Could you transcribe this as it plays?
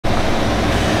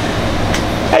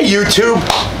Hey YouTube,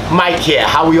 Mike here.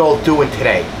 How we all doing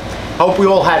today? Hope we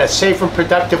all had a safe and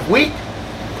productive week.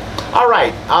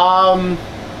 Alright,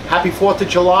 happy 4th of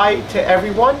July to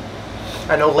everyone.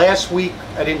 I know last week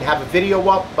I didn't have a video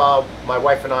up. My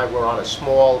wife and I were on a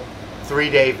small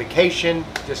 3-day vacation.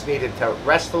 Just needed to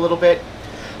rest a little bit.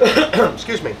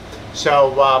 Excuse me.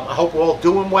 So I hope we're all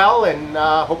doing well, and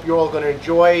hope you're all going to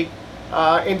enjoy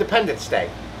Independence Day.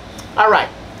 Alright.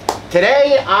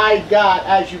 Today I got,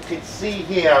 as you can see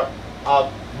here,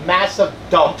 a massive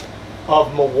dump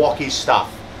of Milwaukee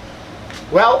stuff.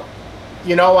 Well,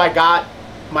 you know, I got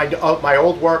my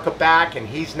old worker back, and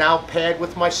he's now paired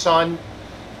with my son.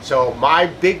 So my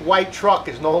big white truck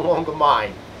is no longer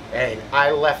mine, and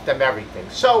I left them everything.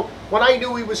 So when I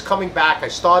knew he was coming back, I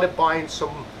started buying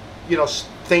some, you know,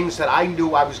 things that I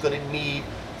knew I was going to need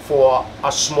for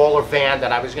a smaller van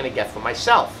that I was going to get for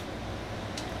myself.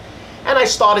 And I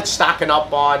started stocking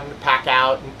up on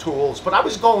Packout and tools, but I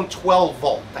was going 12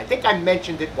 volt. I think I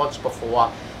mentioned it once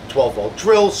before. 12 volt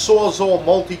drill, sawzall,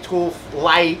 multi-tool,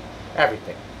 light,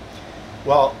 everything.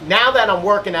 Well, now that I'm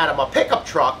working out of my pickup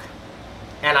truck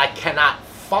and I cannot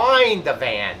find a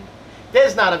van,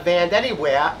 there's not a van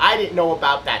anywhere. I didn't know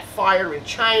about that fire in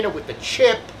China with the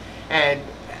chip, and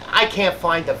I can't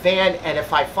find a van, and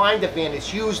if I find a van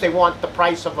it's used, they want the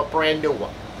price of a brand new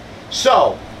one.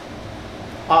 So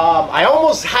I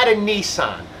almost had a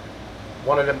Nissan,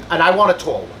 one of them, and I want a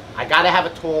tall one. I gotta have a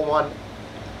tall one.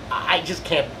 I just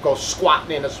can't go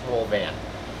squatting in a small van.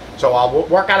 So I'll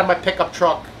work out of my pickup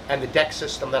truck and the deck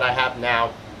system that I have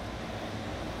now.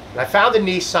 And I found a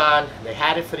Nissan. They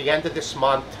had it for the end of this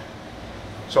month.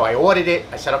 So I ordered it.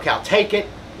 I said, okay, I'll take it.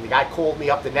 And the guy called me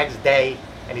up the next day,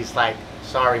 and he's like,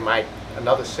 sorry, Mike,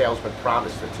 another salesman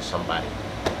promised it to somebody,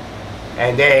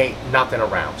 and there ain't nothing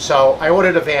around. So I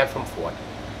ordered a van from Ford.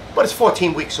 But it's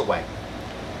 14 weeks away.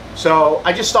 So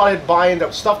I just started buying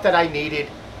the stuff that I needed,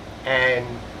 and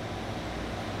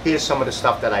here's some of the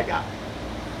stuff that I got.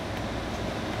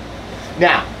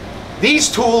 Now,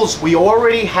 these tools we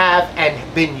already have and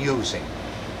have been using.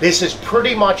 This is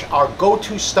pretty much our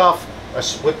go-to stuff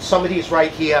with some of these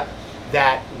right here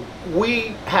that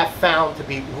we have found to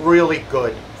be really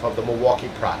good from the Milwaukee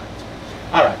product.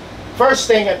 All right, first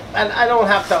thing, and I don't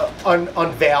have to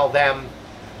unveil them.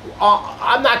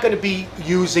 I'm not going to be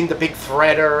using the big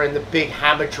threader and the big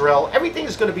hammer drill. Everything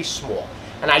is going to be small.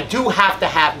 And I do have to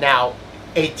have now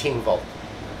 18 volt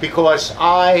because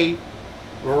I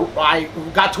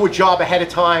got to a job ahead of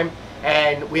time,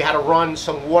 and we had to run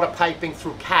some water piping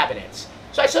through cabinets.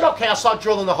 So I said, okay, I'll start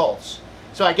drilling the holes.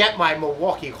 So I get my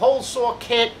Milwaukee hole saw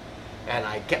kit, and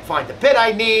I find the bit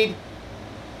I need,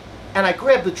 and I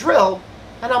grab the drill,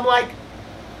 and I'm like,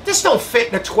 this don't fit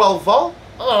in a 12 volt.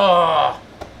 Ugh.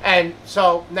 And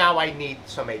so now I need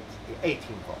some 18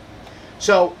 volt.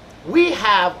 So we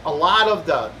have a lot of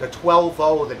the 12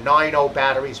 volt, the 9 volt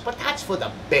batteries, but that's for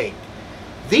the big.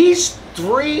 These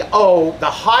 3 volt, the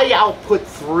high output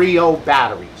 3 volt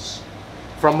batteries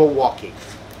from Milwaukee,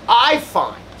 I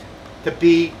find to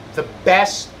be the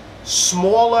best,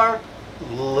 smaller,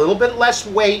 little bit less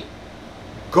weight,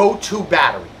 go-to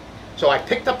battery. So I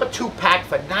picked up a 2-pack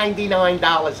for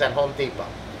 $99 at Home Depot.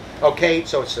 Okay,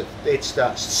 so it's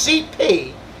the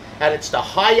CP, and it's the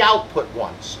high output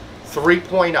ones,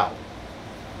 3.0.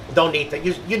 Don't need to,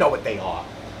 you know what they are.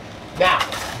 Now,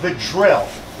 the drill.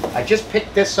 I just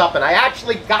picked this up, and I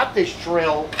actually got this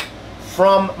drill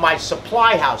from my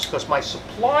supply house, because my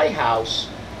supply house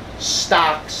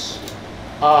stocks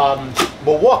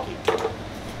Milwaukee.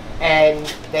 And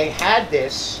they had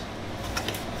this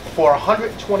for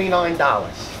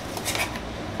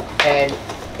 $129. And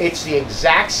it's the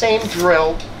exact same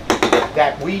drill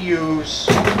that we use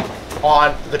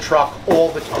on the truck all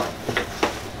the time.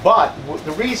 But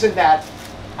the reason that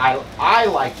I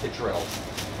like the drill,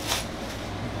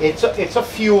 it's a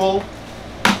fuel,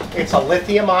 it's a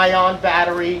lithium-ion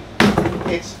battery,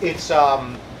 it's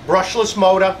brushless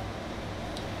motor.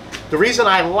 The reason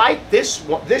I like this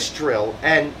drill,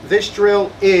 and this drill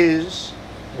is,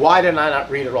 why did I not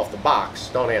read it off the box?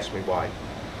 Don't ask me why.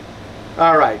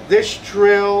 All right, this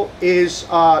drill is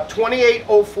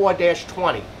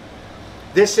 2804-20.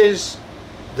 This is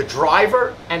the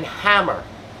driver and hammer,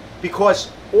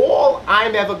 because all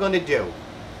I'm ever going to do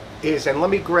is, and let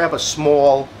me grab a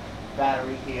small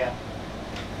battery here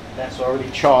that's already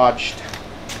charged.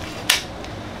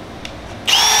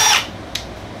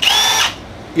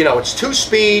 You know, it's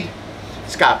 2-speed.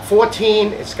 It's got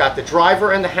 14. It's got the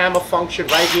driver and the hammer function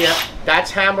right here.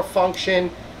 That's hammer function.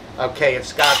 Okay,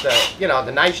 it's got the, you know,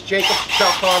 the nice Jacobs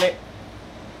chuck on it.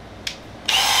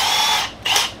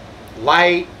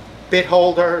 Light, bit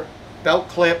holder, belt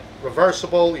clip,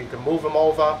 reversible, you can move them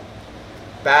over.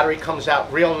 Battery comes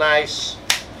out real nice.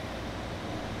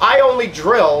 I only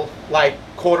drill like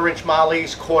 1/4-inch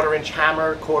mollies, 1/4-inch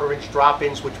hammer, 1/4-inch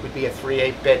drop-ins, which would be a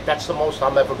 3/8 bit. That's the most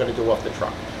I'm ever going to do off the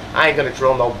truck. I ain't going to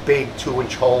drill no big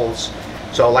 2-inch holes.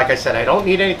 So like I said, I don't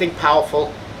need anything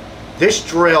powerful. This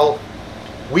drill,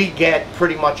 we get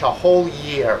pretty much a whole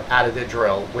year out of the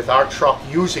drill with our truck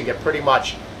using it pretty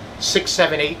much 6,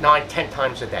 7, 8, 9, 10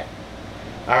 times a day.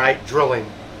 All right, drilling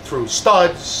through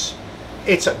studs.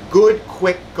 It's a good,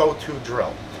 quick go-to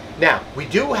drill. Now, we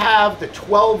do have the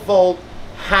 12-volt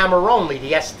hammer only,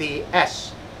 the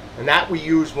SDS, and that we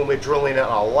use when we're drilling in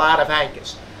a lot of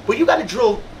anchors. But you got to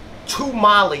drill 2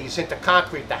 mollies into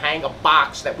concrete to hang a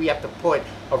box that we have to put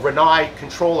a Rinnai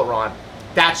controller on.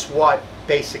 That's what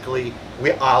basically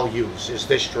I'll use, is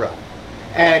this drill.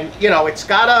 And, you know, it's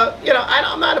got a, you know,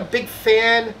 I'm not a big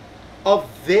fan of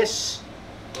this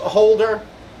holder,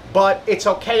 but it's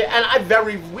okay. And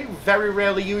we very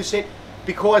rarely use it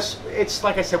because it's,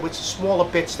 like I said, with the smaller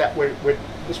bits that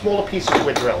the smaller pieces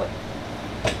we're drilling.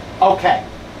 Okay.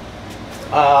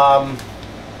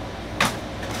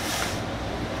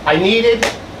 I needed,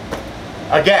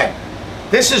 again,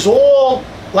 this is all,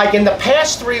 like in the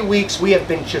past 3 weeks, we have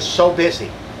been just so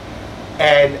busy.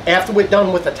 And after we're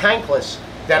done with the tankless,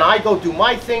 then I go do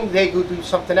my thing, they go do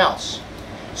something else.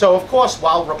 So of course,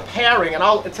 while repairing, and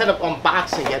instead of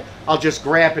unboxing it, I'll just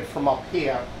grab it from up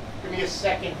here. Give me a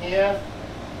second here.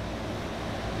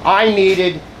 I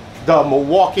needed the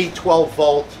Milwaukee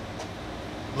 12-volt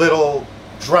little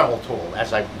Dremel tool,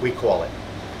 as we call it.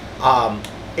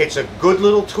 It's a good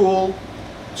little tool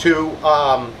to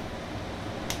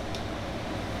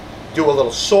do a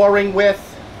little sawing with.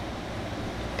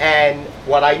 And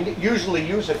what I usually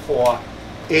use it for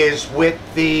is with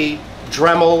the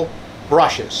Dremel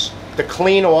brushes to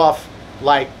clean off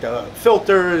like the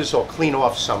filters or clean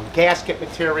off some gasket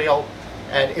material,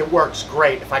 and it works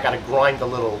great if I got to grind a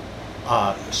little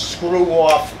screw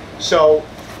off. So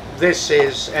this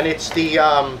is, and it's the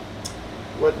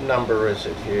what number is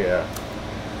it here?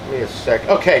 Give me a sec.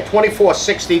 Okay,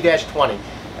 2460-20.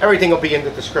 Everything will be in the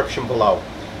description below.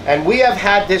 And we have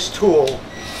had this tool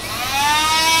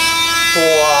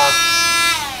for,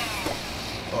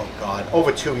 oh God,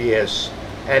 over 2 years.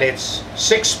 And it's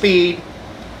 6-speed,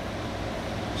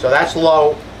 so that's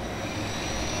low.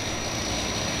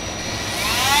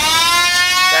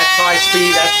 That's high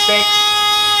speed, that's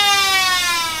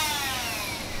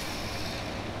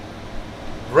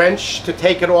 6. Wrench to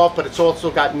take it off, but it's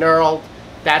also got knurled.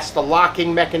 That's the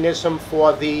locking mechanism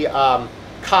for the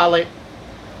collet.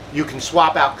 You can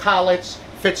swap out collets,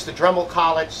 fits the Dremel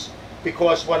collets,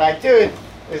 because what I did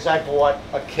is I bought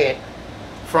a kit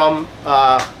from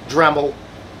Dremel,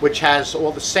 which has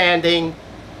all the sanding,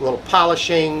 a little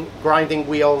polishing, grinding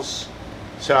wheels.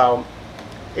 So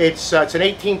it's an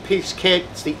 18-piece kit.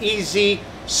 It's the EZ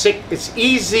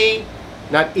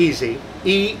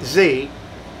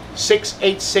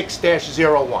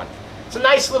 686-01. It's a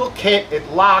nice little kit.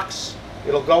 It locks.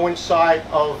 It'll go inside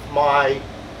of my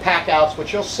Packouts,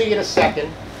 which you'll see in a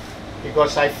second,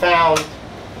 because I found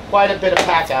quite a bit of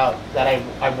Packout that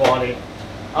I wanted.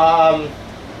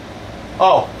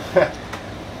 Oh,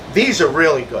 these are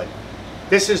really good.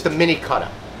 This is the mini cutter.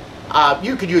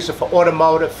 You could use it for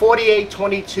automotive, 48,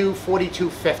 22, 42,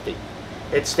 50.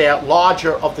 It's their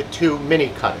larger of the 2 mini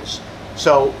cutters.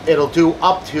 So it'll do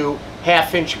up to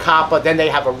 1/2-inch copper. Then they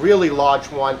have a really large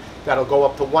one that'll go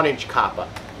up to 1-inch copper.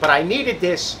 But I needed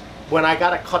this when I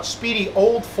gotta cut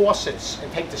old faucets and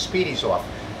take the speedies off.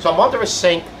 So I'm under a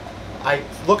sink. I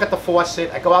look at the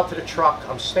faucet. I go out to the truck.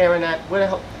 I'm staring at, where the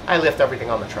hell? I lift everything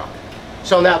on the truck.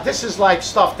 So now this is like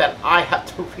stuff that I have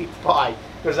to rebuy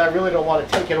because I really don't want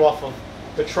to take it off of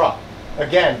the truck.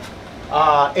 Again,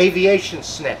 aviation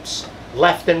snips,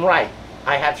 left and right.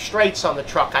 I have straights on the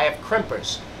truck. I have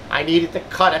crimpers. I needed to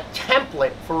cut a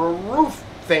template for a roof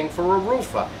thing for a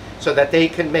roofer so that they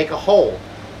can make a hole.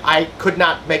 I could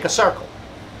not make a circle.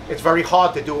 It's very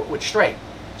hard to do it with straight.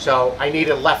 So I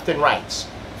needed left and rights.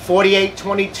 48,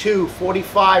 22,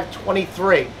 45,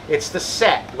 23. It's the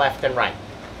set left and right.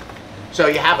 So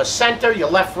you have a center,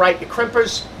 your left, right, your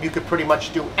crimpers. You could pretty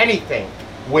much do anything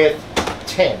with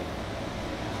tin.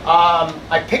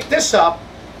 I picked this up,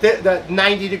 the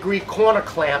 90-degree corner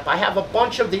clamp. I have a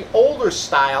bunch of the older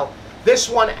style. This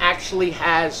one actually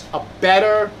has a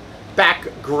better back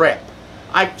grip.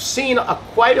 I've seen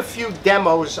quite a few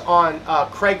demos on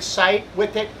Craig's site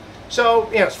with it. So,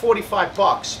 you know, it's 45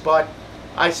 bucks, but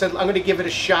I said I'm going to give it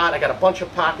a shot. I got a bunch of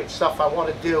pocket stuff I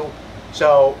want to do,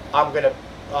 so I'm going to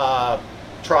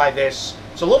try this.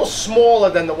 It's a little smaller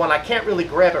than the one. I can't really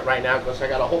grab it right now because I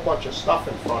got a whole bunch of stuff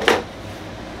in front of me.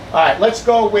 All right, let's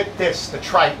go with this, the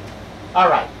Triton. All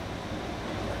right.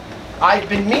 I've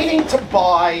been meaning to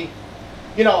buy,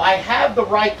 you know, I have the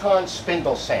Rikon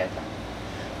spindle sander.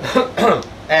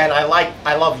 And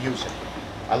I love using it.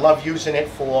 I love using it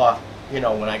for, you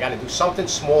know, when I got to do something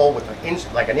small with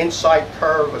like an inside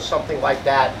curve or something like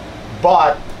that.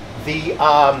 But the,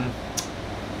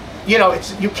 you know,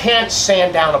 you can't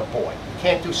sand down a board. You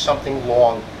can't do something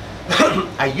long.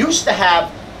 I used to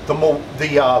have the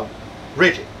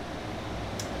rigid,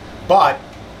 but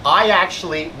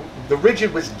the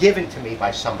rigid was given to me by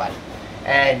somebody,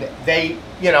 and they,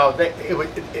 you know, they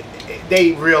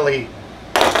really,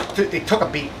 it took a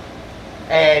beat,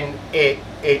 and it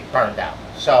burned out.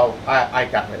 So I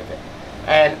got rid of it.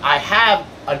 And I have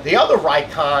the other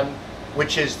Rikon,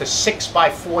 which is the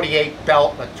 6x48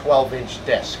 belt and a 12-inch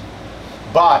disc.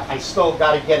 But I still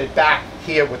got to get it back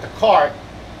here with the cart,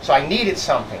 so I needed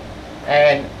something.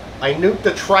 And I knew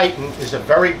the Triton is a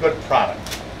very good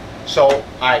product. So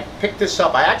I picked this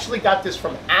up. I actually got this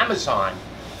from Amazon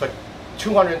for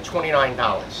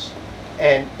 $229.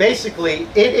 And basically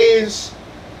it is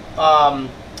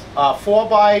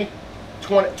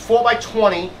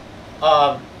 4x20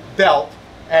 belt,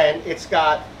 and it's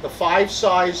got the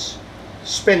 5-size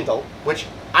spindle, which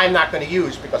I'm not going to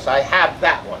use because I have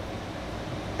that one.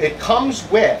 It comes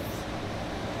with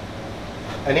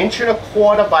an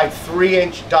 1¼ by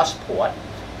 3-inch dust port.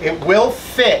 It will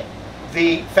fit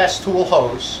the Festool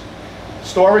hose.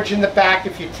 Storage in the back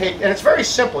if you take, and it's very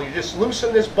simple. You just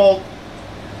loosen this bolt.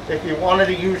 If you wanted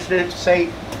to use it, say,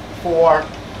 for,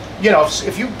 you know,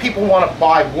 if you people want to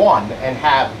buy one and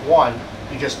have one,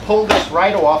 you just pull this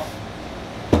right off.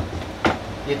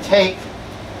 You take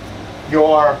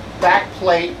your back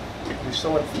plate. You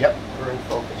still in? Yep, we're in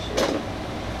focus here.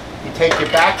 You take your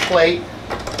back plate.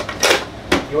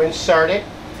 You insert it.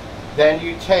 Then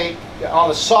you take, on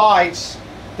the sides,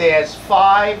 there's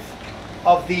 5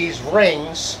 of these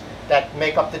rings that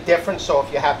make up the difference. So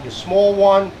if you have your small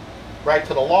one right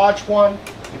to the large one,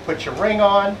 you put your ring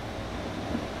on.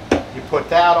 You put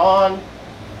that on,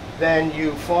 then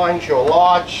you find your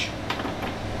large,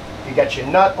 you get your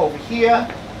nut over here,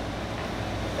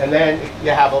 and then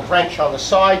you have a wrench on the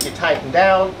side, you tighten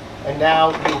down, and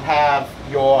now you have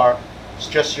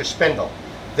just your spindle.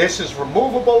 This is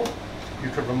removable. You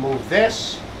could remove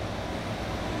this.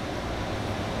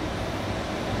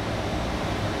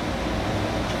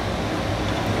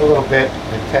 A little bit, you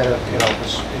know,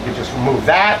 you can just remove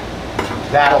that.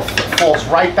 That falls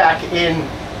right back in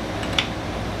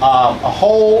a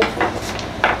hole.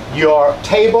 Your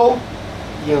table,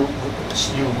 you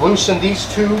loosen these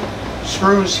 2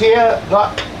 screws here,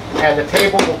 and the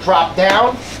table will drop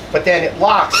down, but then it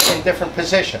locks in different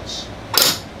positions.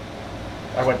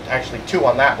 I went actually 2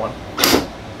 on that one.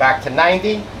 Back to 90.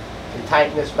 You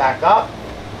tighten this back up.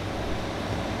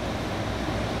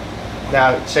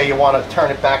 Now, say you want to turn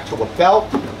it back to a belt.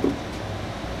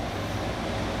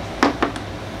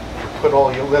 Put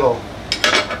all your little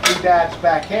doodads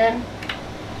back in.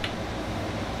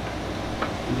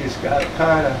 You just got to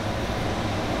kind of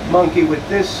monkey with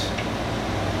this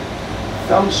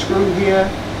thumb screw here.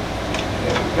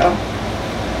 There we go.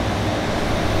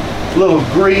 A little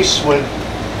grease would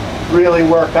really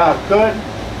work out good.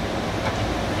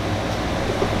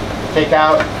 Take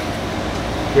out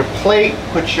your plate,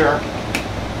 put your,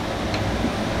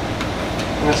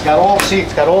 and it's got all, see,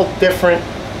 it's got all different,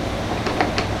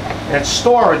 and it's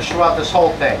storage throughout this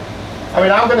whole thing. I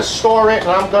mean, I'm going to store it,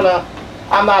 and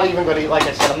I'm not even going to, like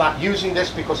I said, I'm not using this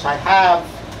because I have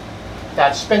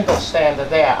that spindle stander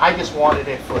there. I just wanted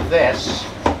it for this.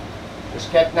 Just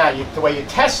get, now, the way you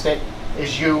test it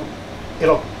is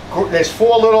there's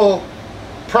 4 little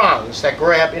prongs that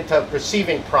grab into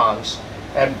receiving prongs,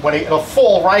 and when it'll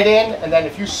fall right in, and then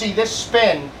if you see this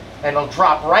spin, and it'll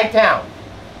drop right down.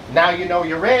 Now you know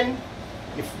you're in.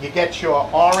 If you get your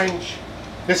orange,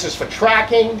 this is for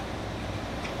tracking.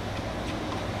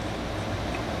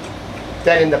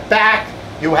 Then in the back,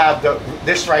 you have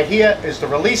this right here is the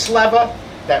release lever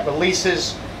that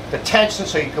releases the tension,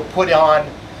 so you can put on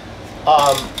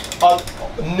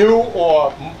new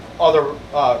or other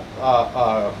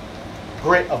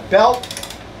grit of belt,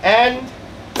 and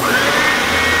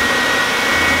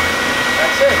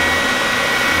that's it.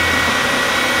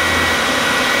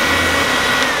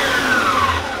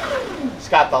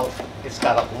 It's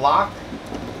got a lock.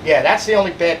 Yeah, that's the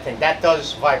only bad thing. That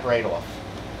does vibrate off.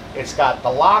 It's got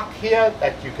the lock here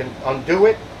that you can undo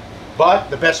it, but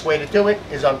the best way to do it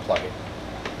is unplug it.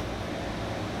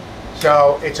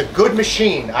 So it's a good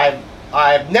machine.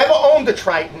 I've never owned a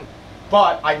Triton,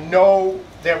 but I know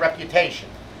their reputation.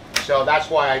 So that's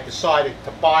why I decided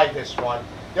to buy this one.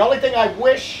 The only thing I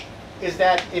wish is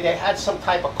that it had some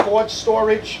type of cord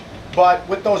storage, but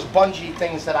with those bungee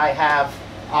things that I have,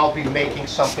 I'll be making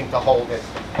something to hold it,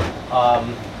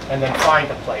 and then find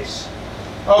a place.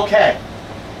 Okay,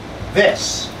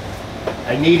 this.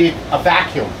 I needed a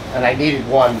vacuum, and I needed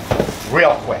one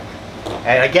real quick.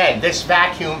 And again, this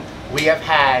vacuum we have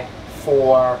had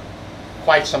for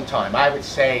quite some time. I would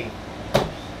say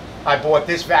I bought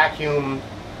this vacuum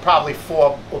probably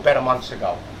 4 or better months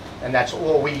ago, and that's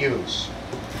all we use.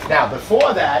 Now,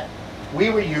 before that, we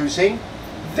were using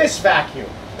this vacuum,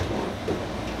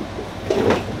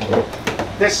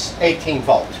 this 18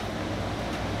 volt.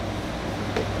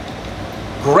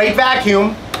 Great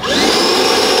vacuum,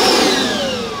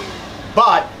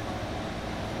 but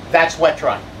that's wet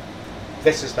dry.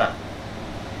 This is not.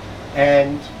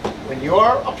 And when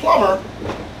you're a plumber,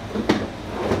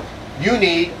 you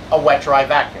need a wet dry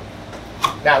vacuum.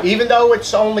 Now, even though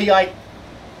it's only like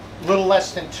a little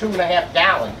less than 2.5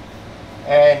 gallons,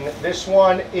 and this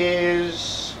one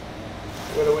is,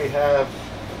 what do we have?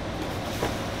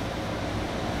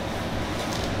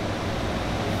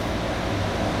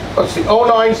 Oh, it's the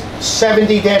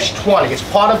 0970-20. It's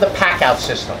part of the Packout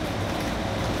system.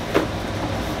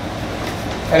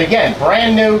 And again,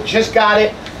 brand new, just got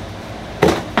it.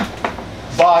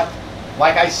 But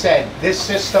like I said, this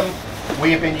system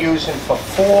we have been using for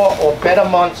 4 or better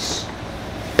months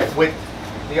with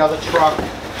the other truck.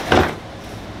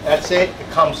 That's it. It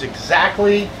comes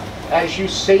exactly as you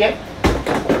see it.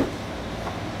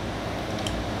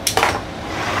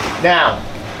 Now,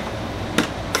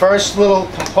 first little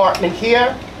compartment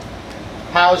here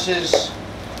houses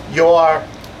your,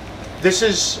 this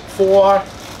is for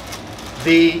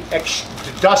the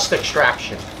dust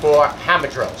extraction for hammer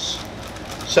drills.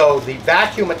 So the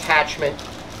vacuum attachment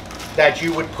that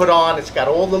you would put on, it's got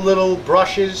all the little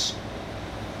brushes.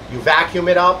 You vacuum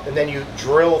it up and then you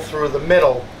drill through the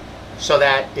middle so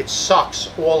that it sucks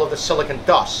all of the silicon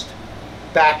dust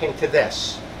back into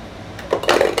this.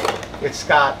 It's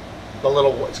got the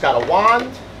little, it's got a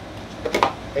wand,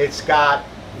 it's got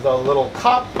the little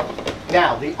cup.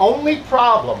 Now, the only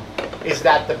problem is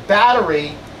that the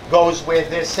battery goes where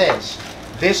this is.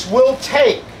 This will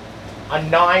take a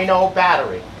 9.0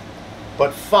 battery,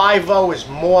 but 5.0 is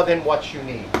more than what you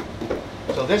need.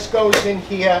 So this goes in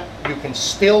here. You can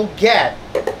still get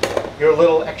your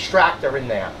little extractor in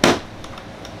there.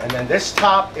 And then this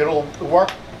top, it'll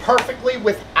work perfectly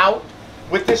with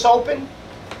this open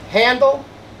handle,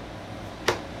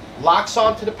 locks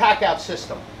onto the Packout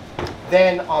system.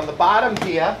 Then on the bottom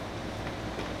here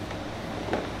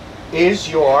is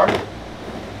your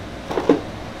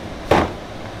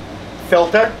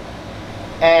filter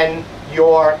and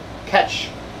your catch.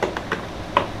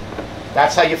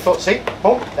 That's how you filter. See,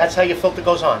 boom. That's how your filter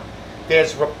goes on.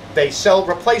 They sell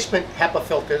replacement HEPA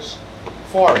filters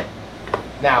for it.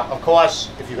 Now, of course,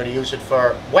 if you're going to use it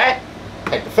for wet,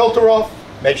 take the filter off.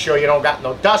 Make sure you don't got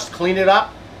no dust. Clean it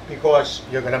up because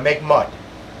you're going to make mud.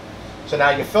 So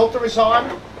now your filter is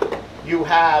on. You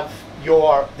have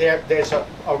your there's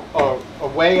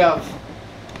a way of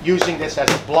using this as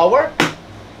a blower.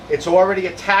 It's already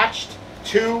attached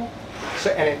to,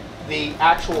 and the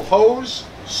actual hose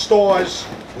stores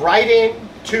right in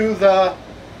to the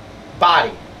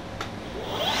body.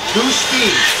 2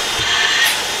 speeds.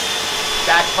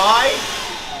 That's high,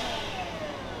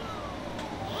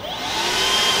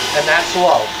 and that's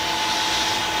low.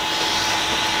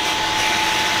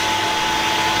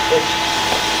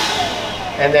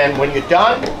 And then when you're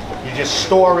done, you just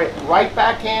store it right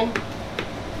back in.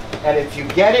 And if you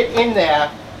get it in there,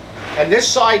 and this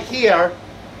side here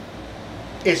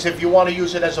is if you want to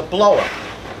use it as a blower.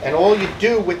 And all you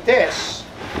do with this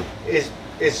is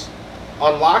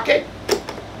unlock it,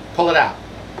 pull it out.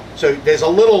 So there's a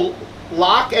little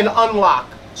lock and unlock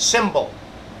symbol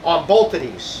on both of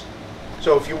these.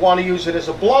 So if you want to use it as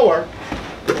a blower,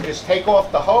 just take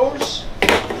off the hose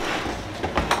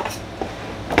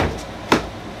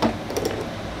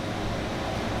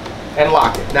and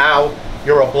lock it. Now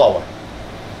you're a blower.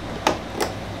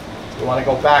 You want to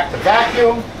go back to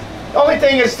vacuum. The only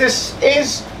thing is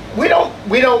we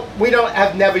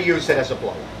have never used it as a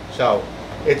blower. So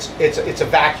it's a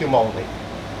vacuum only.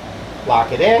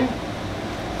 Lock it in.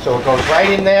 So it goes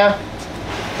right in there.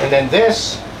 And then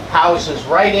this houses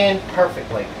right in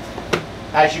perfectly.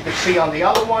 As you can see on the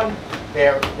other one,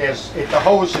 the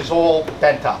hose is all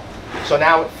bent up. So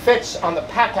now it fits on the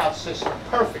Packout system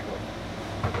perfectly.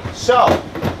 So,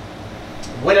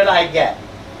 what did I get?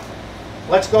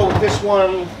 Let's go with this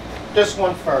one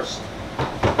first.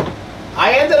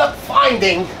 I ended up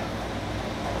finding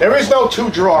There is no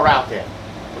 2-drawer out there.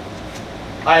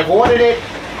 I've ordered it,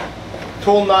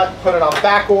 tool nut, put it on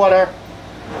back order,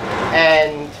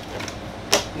 and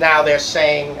now they're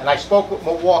saying, and I spoke with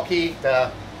Milwaukee,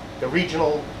 the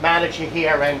regional manager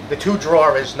here, and the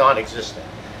 2-drawer is non-existent.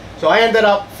 So I ended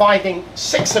up finding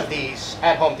 6 of these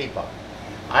at Home Depot.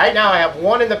 Right now I have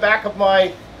 1 in the back of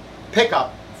my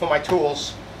pickup for my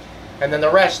tools, and then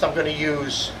the rest I'm going to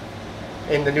use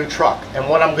in the new truck. And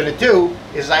what I'm going to do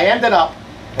is I ended up,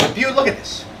 if you look at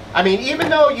this, I mean, even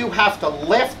though you have to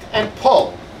lift and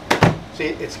pull, see,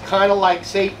 it's kind of like,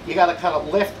 see, you got to kind of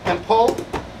lift and pull,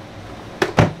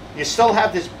 you still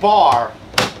have this bar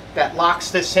that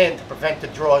locks this in to prevent the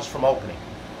drawers from opening.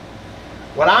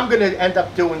 What I'm going to end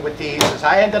up doing with these is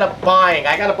I ended up buying,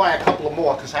 I got to buy a couple of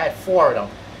more because I had 4 of them.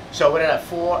 So we're at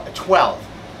 12.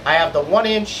 I have the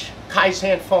 1-inch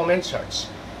Kaizen foam inserts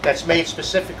that's made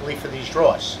specifically for these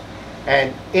drawers.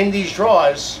 And in these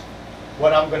drawers,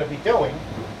 what I'm going to be doing,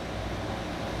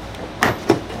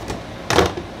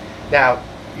 now,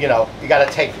 you know, you got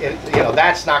to take it, you know,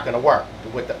 that's not going to work.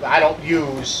 With the, I don't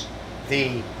use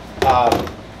this.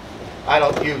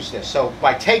 So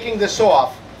by taking this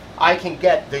off, I can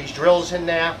get these drills in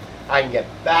there, I can get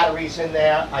batteries in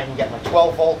there, I can get my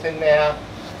 12 volt in there,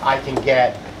 I can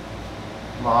get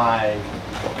my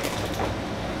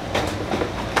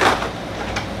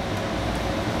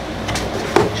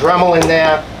Dremel in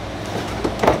there,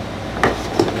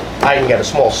 I can get a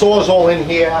small Sawzall in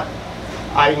here,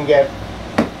 I can get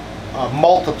a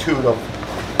multitude of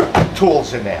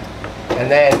tools in there. And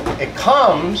then it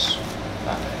comes, you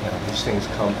know, these things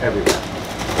come everywhere.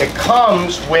 It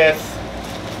comes with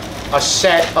a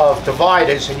set of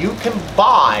dividers, and you can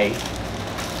buy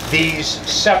these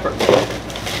separately.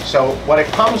 So what it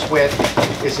comes with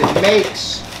is it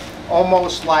makes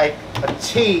almost like a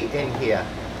T in here.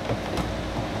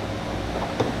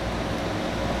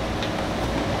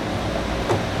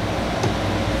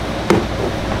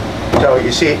 So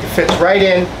you see it fits right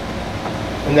in,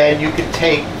 and then you can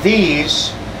take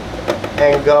these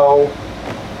and go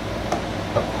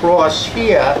across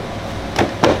here,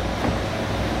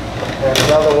 and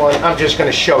another one. I'm just going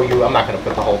to show you, I'm not going to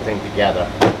put the whole thing together.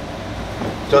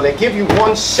 So they give you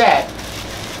one set,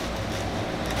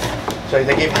 so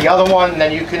they give you the other one, and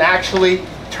then you can actually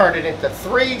turn it into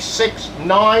 3, 6,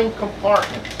 9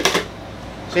 compartments.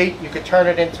 See, you could turn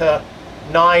it into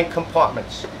 9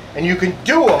 compartments, and you can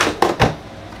do them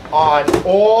on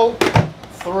all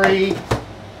 3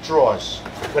 drawers,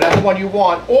 whatever one you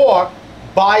want, or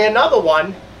buy another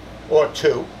one or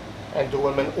 2 and do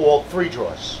them in all 3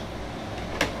 drawers.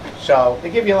 So they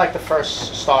give you like the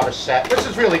first starter set, which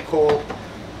is really cool.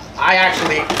 I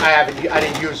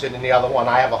didn't use it in the other one.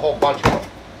 I have a whole bunch of them.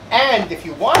 And if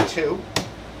you want to,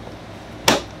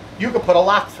 you can put a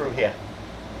lock through here.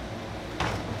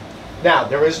 Now,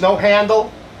 there is no handle.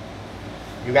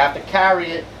 You have to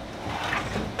carry it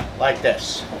like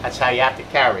this. That's how you have to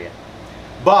carry it.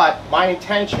 But my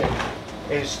intention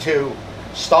is to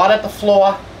start at the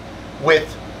floor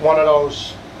with one of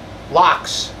those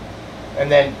locks and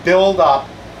then build up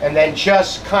and then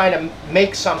just kind of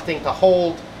make something to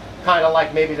hold, kind of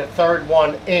like maybe the 3rd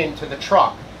one into the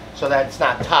truck so that it's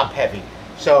not top heavy.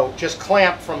 So just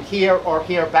clamp from here or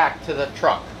here back to the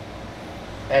truck,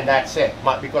 and that's it.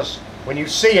 Because when you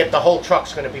see it, the whole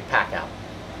truck's going to be Packout.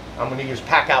 I'm going to use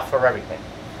Packout for everything.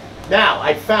 Now,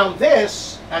 I found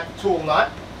this at the tool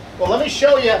nut. Well, let me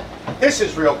show you. This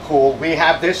is real cool. We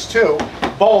have this too,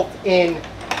 both in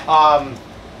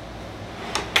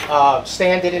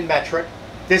standard and metric.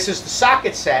 This is the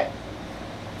socket set,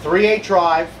 3/8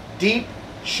 drive, deep,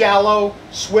 shallow,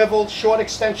 swivel, short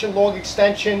extension, long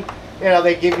extension. You know,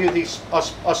 they give you these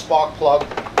a spark plug,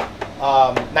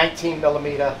 19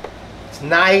 millimeter. It's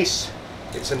nice.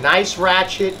 It's a nice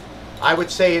ratchet. I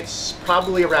would say it's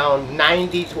probably around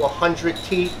 90 to 100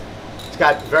 teeth. It's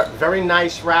got very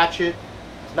nice ratchet.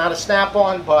 It's not a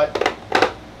snap-on, but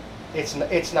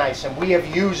it's nice, and we have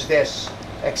used this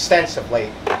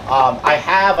extensively. I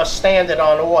have a standard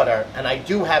on order, and I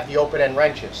do have the open-end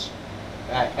wrenches,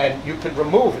 and you can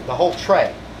remove it, the whole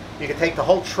tray. You can take the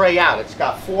whole tray out. It's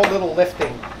got 4 little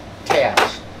lifting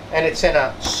tabs, and it's in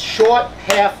a short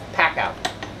half Packout.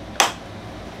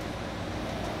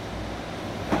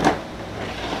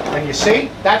 And you see,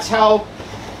 that's how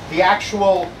the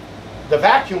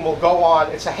vacuum will go on.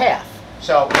 It's a half,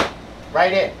 so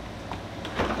right in.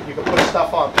 You can put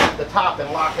stuff on the top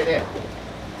and lock it in.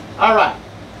 All right,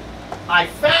 I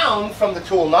found from the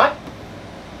tool nut,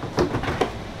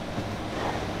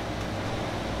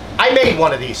 I made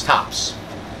one of these tops.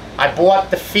 I bought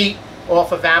the feet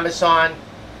off of Amazon,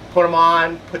 put them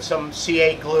on, put some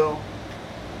CA glue,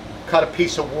 cut a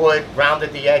piece of wood,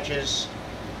 rounded the edges,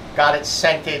 got it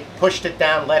scented, pushed it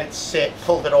down, let it sit,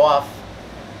 pulled it off,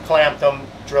 clamped them,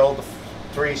 drilled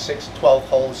 3, 6, 12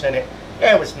 holes in it.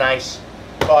 Yeah, it was nice,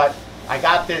 but I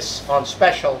got this on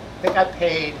special. I think I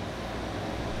paid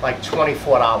like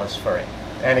 $24 for it.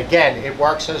 And again, it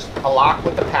works as a lock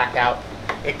with the Packout.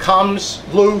 It comes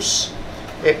loose.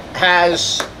 It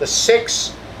has the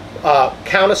 6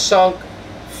 countersunk.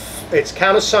 It's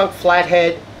countersunk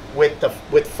flathead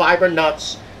with fiber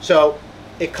nuts. So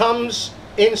it comes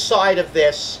inside of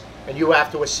this, and you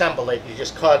have to assemble it. You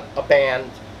just cut a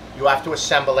band. You have to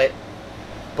assemble it.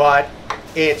 But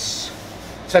it's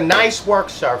a nice work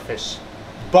surface.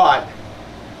 But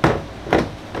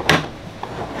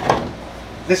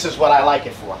this is what I like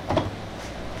it for.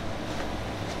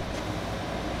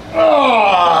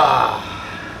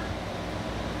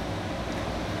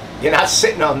 You're not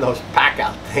sitting on those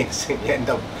Packout things and you end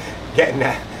up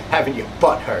having your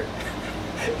butt hurt.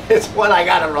 It's when I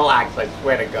gotta relax, I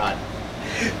swear to God.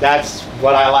 That's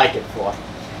what I like it for.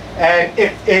 And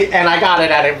and I got it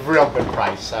at a real good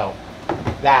price, so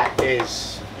that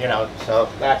is, you know, so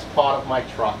that's part of my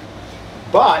truck.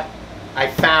 But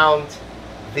I found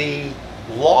the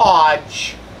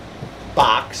large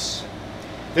box.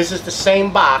 This is the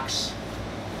same box,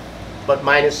 but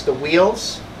minus the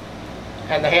wheels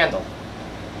and the handle.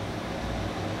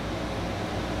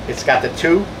 It's got the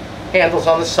 2 handles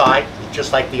on the side,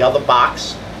 just like the other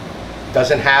box.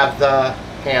 Doesn't have the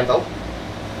handle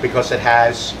because it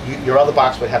has, your other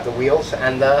box would have the wheels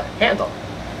and the handle.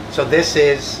 So this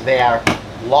is their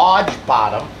large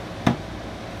bottom,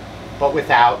 but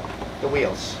without the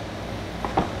wheels.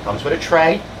 Comes with a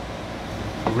tray,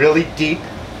 really deep.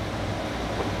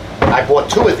 I bought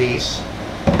 2 of these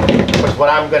because what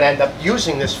I'm going to end up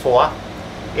using this for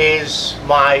is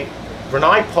my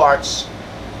Rinnai parts.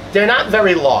 They're not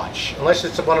very large, unless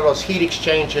it's one of those heat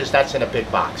exchangers that's in a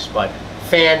big box. But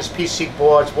fans, PC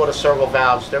boards, water servo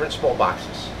valves, they're in small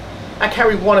boxes. I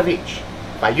carry 1 of each.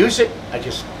 If I use it, I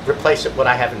just replace it with what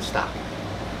I have in stock,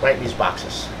 right in these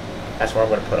boxes. That's where I'm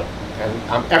going to put them.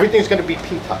 And everything's going to be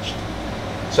P-touched.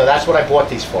 So that's what I bought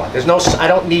these for. There's no, I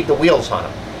don't need the wheels on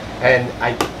them. And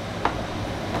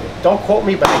don't quote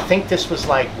me, but I think this was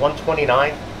like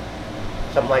 $129,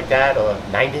 something like that, or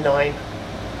 $99.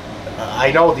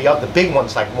 I know the big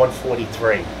one's like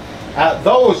 $143.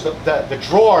 Those the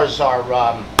drawers are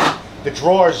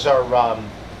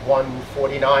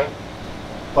 $149.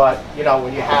 But you know,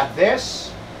 when you have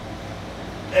this,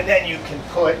 and then you can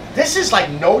put, this is like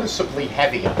noticeably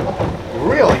heavier,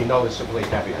 really noticeably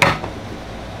heavier.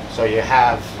 So you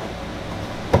have,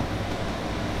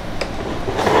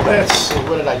 let's see,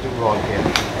 what did I do wrong here?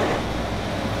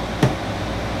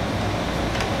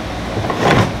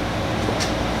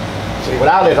 See,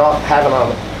 without it having on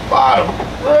the bottom,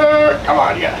 come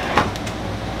on, yeah.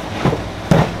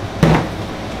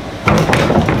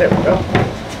 There we go.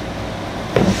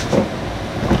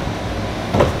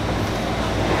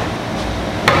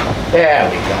 There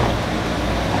we go.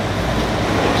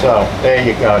 So, there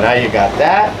you go. Now you got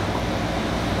that.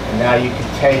 And now you can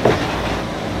take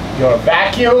your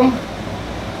vacuum.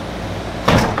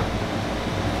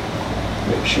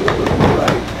 Make sure we're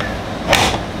right.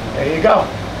 There you go.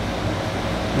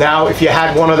 Now, if you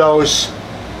had one of those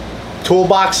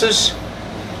toolboxes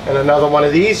and another one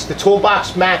of these, the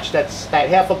toolbox match, that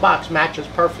half a box matches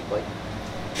perfectly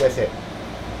with it.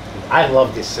 I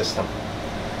love this system.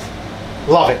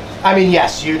 Love it. I mean,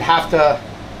 yes, you'd have to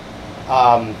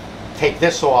take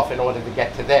this off in order to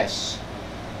get to this,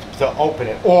 to open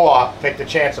it, or take the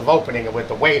chance of opening it with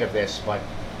the weight of this, but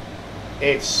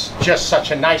it's just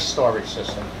such a nice storage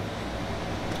system.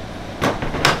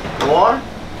 Or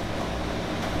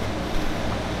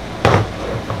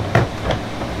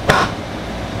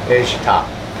there's your top.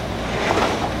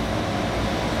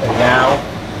 And now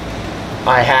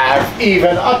I have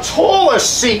even a taller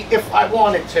seat if I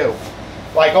wanted to.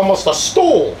 Like almost a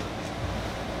stool.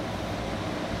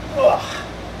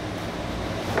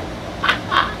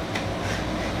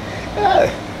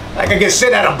 Like I can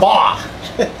sit at a bar.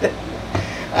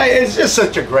 It's just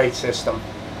such a great system.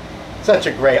 Such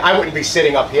a great, I wouldn't be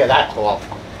sitting up here that tall.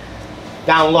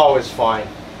 Down low is fine,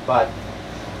 but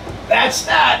that's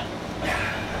that.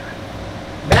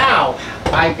 Now,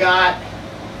 I got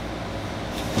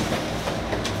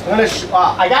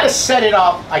to set it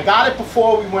up. I got it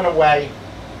before we went away.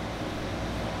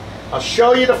 I'll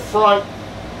show you the front.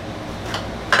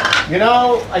 You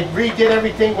know, I redid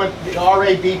everything with the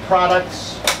RAB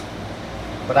products,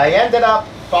 but I ended up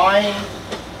buying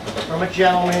from a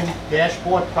gentleman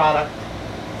dashboard product.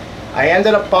 I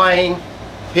ended up buying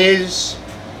his,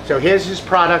 so here's his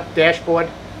product dashboard.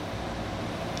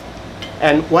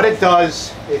 And what it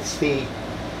does, it's the,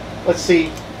 let's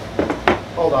see,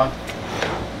 hold on.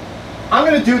 I'm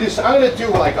gonna do this, I'm gonna do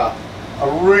like a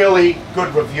really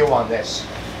good review on this.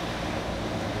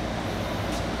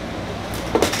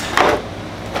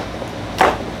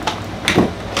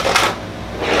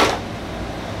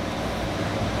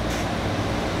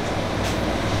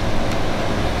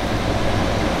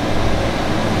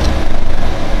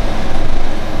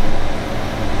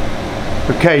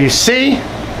 Okay, you see,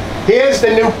 here's the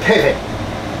new pivot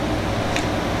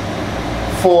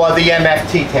for the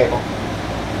MFT table.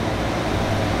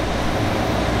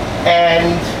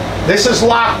 And this is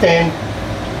locked in,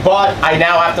 but I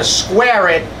now have to square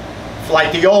it,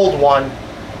 like the old one,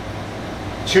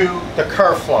 to the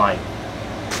kerf line.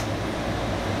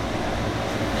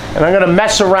 And I'm going to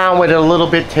mess around with it a little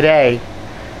bit today,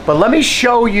 but let me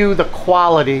show you the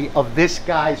quality of this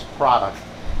guy's product.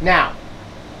 Now,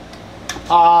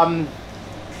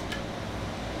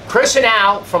 Chris and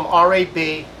Al from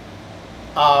RAB,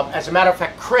 as a matter of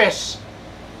fact, Chris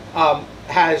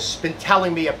has been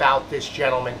telling me about this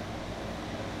gentleman,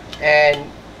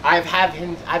 and I've had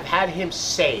him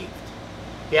saved.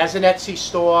 He has an Etsy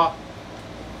store,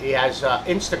 he has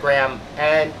Instagram,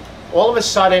 and all of a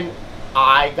sudden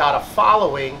I got a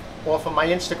following off of my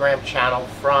Instagram channel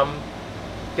from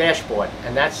Dashboard,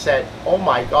 and that said, oh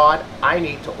my God, I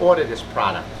need to order this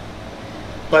product.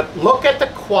 But look at the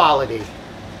quality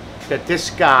that this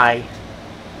guy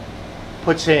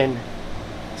puts in.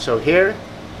 So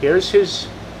here's his,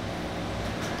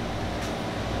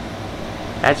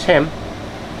 that's him.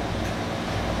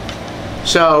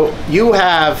 So you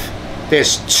have,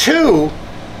 there's two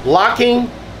locking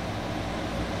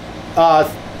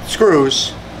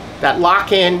screws that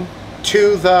lock in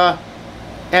to the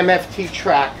MFT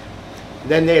track.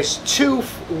 Then there's two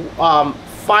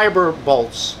fiber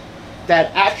bolts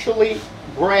that actually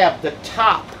grab the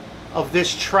top of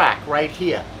this track right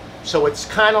here. So it's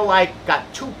kind of like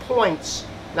got 2 points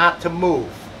not to move.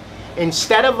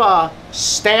 Instead of a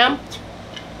stamped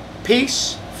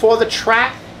piece for the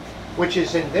track, which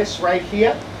is in this right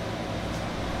here,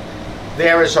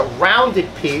 there is a rounded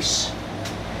piece,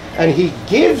 and he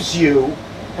gives you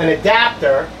an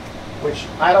adapter, which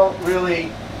I don't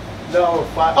really know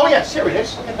if I, oh yes, here it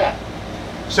is, look at that.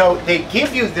 So they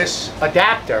give you this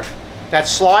adapter that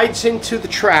slides into the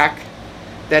track,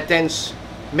 that then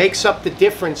makes up the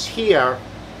difference here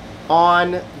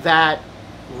on that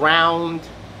round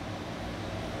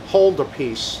holder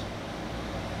piece.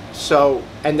 So,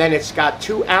 and then it's got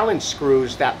 2 Allen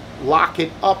screws that lock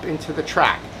it up into the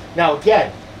track. Now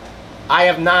again, I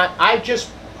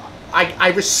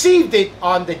received it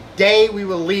on the day we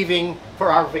were leaving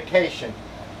for our vacation.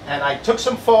 And I took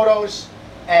some photos,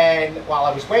 and while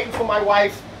I was waiting for my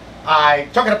wife, I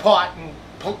took it apart and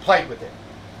played with it.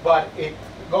 But it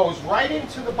goes right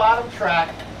into the bottom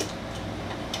track.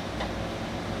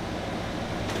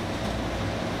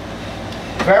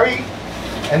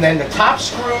 And then the top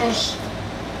screws,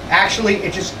 actually,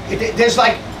 there's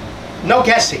like no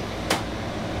guessing.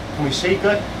 Can we see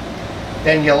good?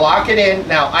 Then you lock it in.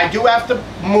 Now, I do have to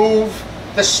move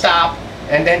the stop,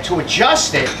 and then to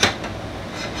adjust it,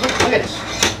 look at this.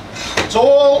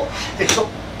 It's a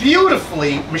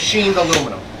beautifully machined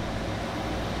aluminum.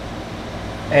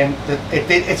 And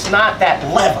it's not that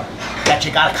lever that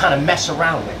you gotta kind of mess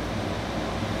around with.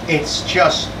 It's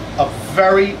just a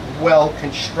very well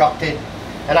constructed,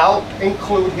 and I'll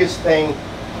include his thing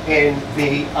in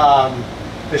the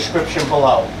description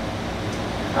below.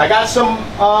 I got some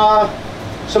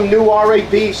new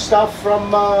RAB stuff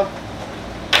from, I'll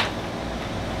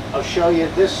show you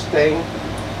this thing,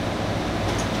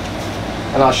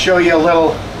 and I'll show you a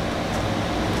little,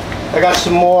 I got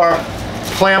some more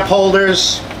clamp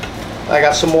holders, I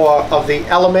got some more of the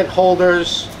element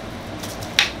holders,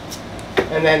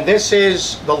 and then this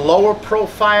is the lower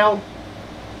profile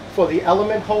for the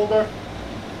element holder.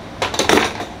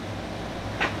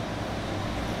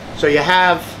 So you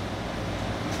have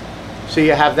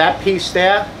that piece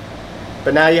there,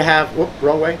 but now you have, whoop,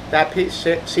 wrong way, that piece,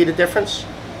 see the difference?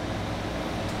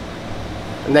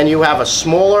 And then you have a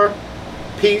smaller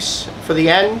piece for the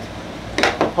end,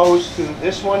 opposed to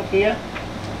this one here.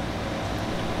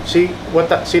 See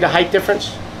the height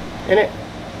difference in it?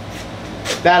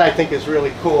 That I think is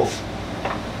really cool.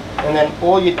 And then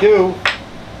all you do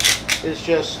is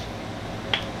just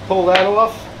pull that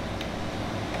off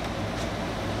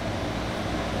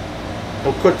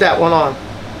and put that one on.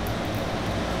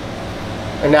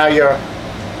 And now you're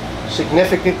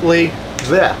significantly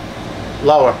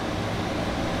lower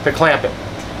to clamp it.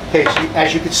 Okay, so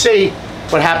as you can see,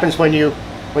 what happens when you're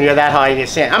that high in your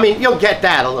sand. I mean, you'll get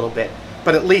that a little bit,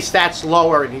 but at least that's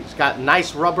lower, and he's got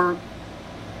nice rubber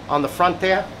on the front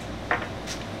there.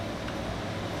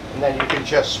 And then you can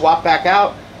just swap back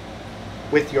out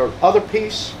with your other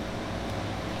piece.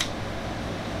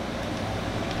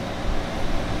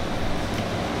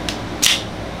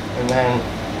 And then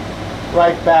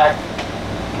right back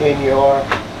in your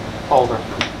holder.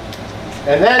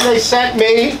 And then they sent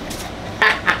me,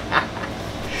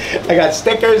 I got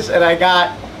stickers and I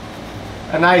got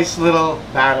a nice little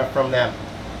banner from them.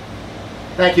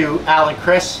 Thank you, Al and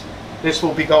Chris. This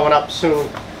will be going up soon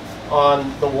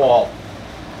on the wall.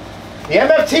 The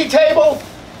MFT table,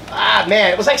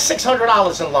 man, it was like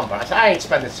 $600 in lumber. I said, I ain't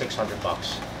spending 600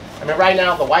 bucks. I mean, right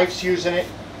now the wife's using it.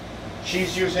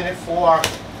 She's using it for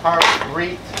her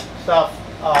wreath stuff.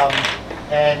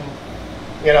 And,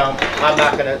 you know, I'm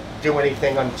not going to do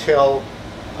anything until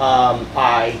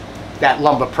that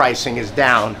lumber pricing is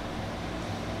down.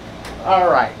 All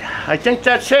right, I think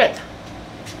that's it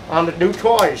on the new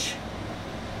toys.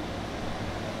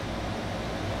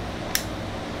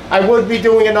 I would be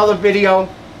doing another video.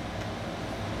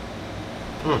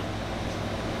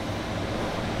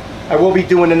 I will be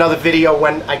doing another video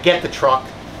when I get the truck.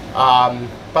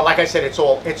 But like I said, it's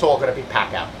all going to be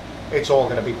Packout. It's all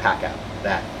going to be Packout.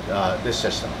 This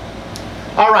system.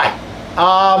 All right.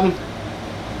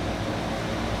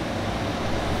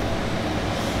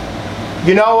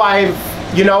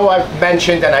 I've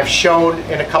mentioned and I've shown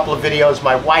in a couple of videos.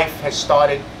 My wife has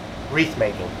started wreath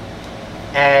making.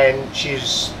 And she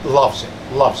loves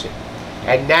it.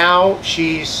 And now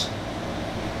she's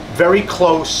very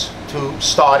close to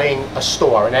starting a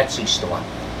store, an Etsy store.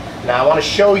 Now I want to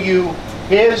show you,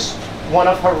 here's one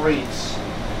of her wreaths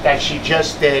that she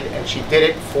just did, and she did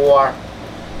it for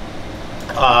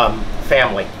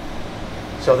family.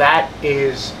 So that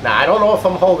is, now I don't know if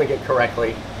I'm holding it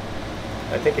correctly.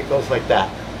 I think it goes like that.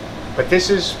 But this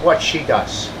is what she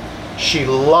does. She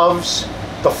loves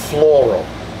the floral.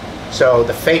 So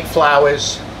the fake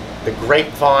flowers, the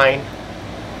grapevine,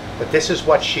 but this is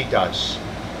what she does.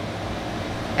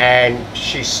 And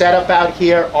she's set up out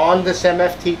here on this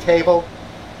MFT table.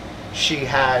 She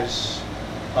has,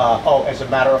 oh, as a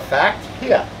matter of fact,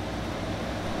 here,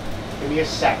 give me a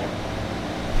second.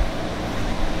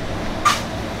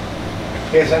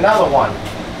 Here's another one.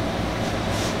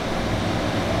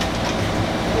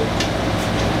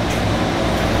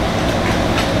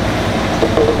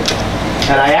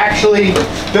 And I actually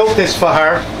built this for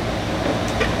her.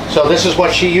 So this is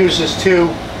what she uses too.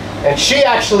 And she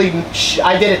actually,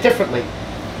 I did it differently.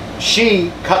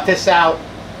 She cut this out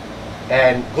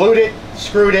and glued it,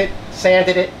 screwed it,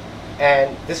 sanded it,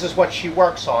 and this is what she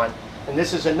works on. And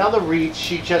this is another wreath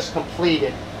she just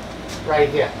completed right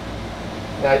here.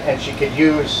 And she could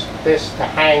use this to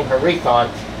hang her wreath on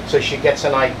so she gets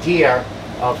an idea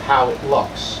of how it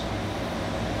looks.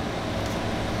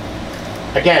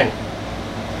 Again,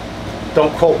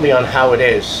 don't quote me on how it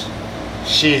is.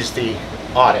 She's the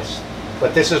artist.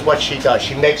 But this is what she does.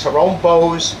 She makes her own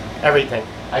bows, everything.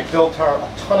 I built her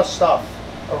a ton of stuff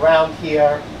around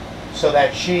here so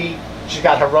that she's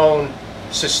got her own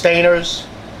sustainers.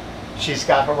 She's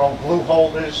got her own glue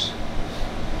holders.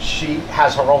 She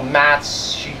has her own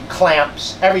mats. She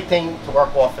clamps, everything to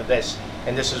work off of this.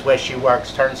 And this is where she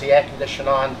works, turns the air conditioner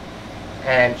on,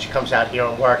 and she comes out here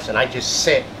and works. And I just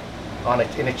sit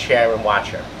in a chair and watch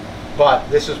her. But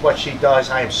this is what she does.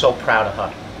 I am so proud of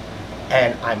her.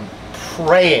 And I'm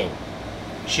praying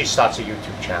she starts a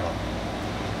YouTube channel.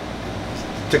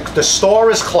 The store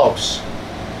is close,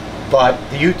 but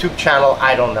the YouTube channel,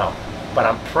 I don't know. But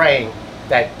I'm praying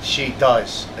that she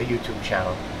does a YouTube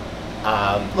channel.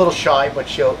 A little shy, but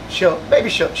maybe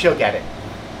she'll get it.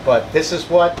 But this is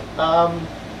what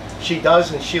she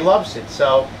does, and she loves it.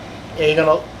 So you're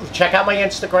gonna check out my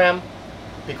Instagram,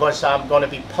 because I'm going to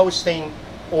be posting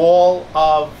all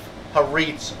of her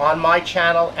wreaths on my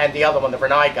channel and the other one, the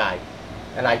Rinnai guy.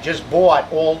 And I just bought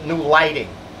all new lighting,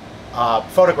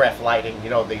 photograph lighting, you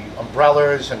know, the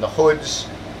umbrellas and the hoods,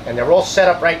 and they're all set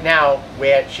up right now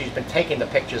where she's been taking the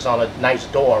pictures on a nice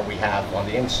door we have on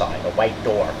the inside, a white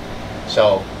door.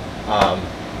 So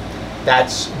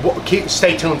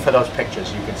stay tuned for those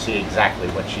pictures. You can see exactly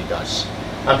what she does.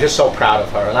 I'm just so proud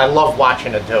of her, and I love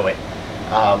watching her do it.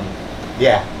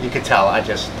 Yeah, you can tell. I'm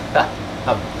just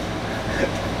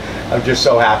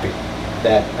so happy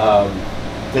that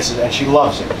this is, and she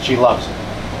loves it. She loves it.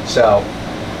 So,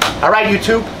 all right,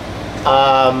 YouTube.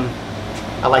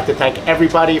 I'd like to thank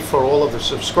everybody for all of the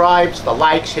subscribes, the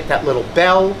likes. Hit that little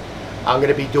bell. I'm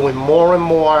going to be doing more and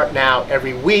more now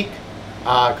every week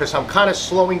because I'm kind of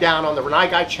slowing down on the Rinnai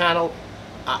Guy channel.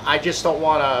 I just don't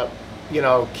want to, you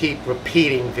know, keep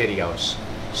repeating videos.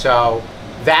 So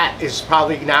that is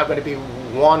probably now going to be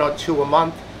 1 or 2 a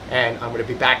month, and I'm going to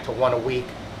be back to 1 a week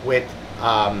with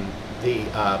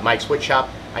the Mike's Woodshop.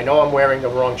 I know I'm wearing the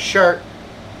wrong shirt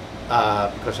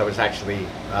because I was actually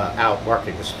out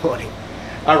working this morning.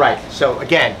 All right, so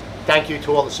again, thank you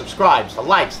to all the subscribes, the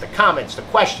likes, the comments, the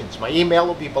questions. My email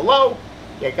will be below.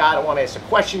 You gotta want to ask a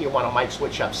question, you want a Mike's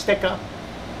Woodshop sticker,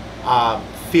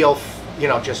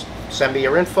 just send me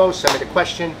your info, send me the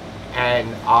question,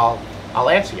 and I'll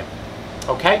answer you.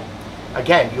 Okay?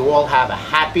 Again, you all have a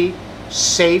happy,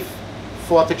 safe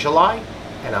 4th of July,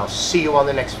 and I'll see you on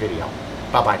the next video.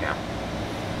 Bye-bye now.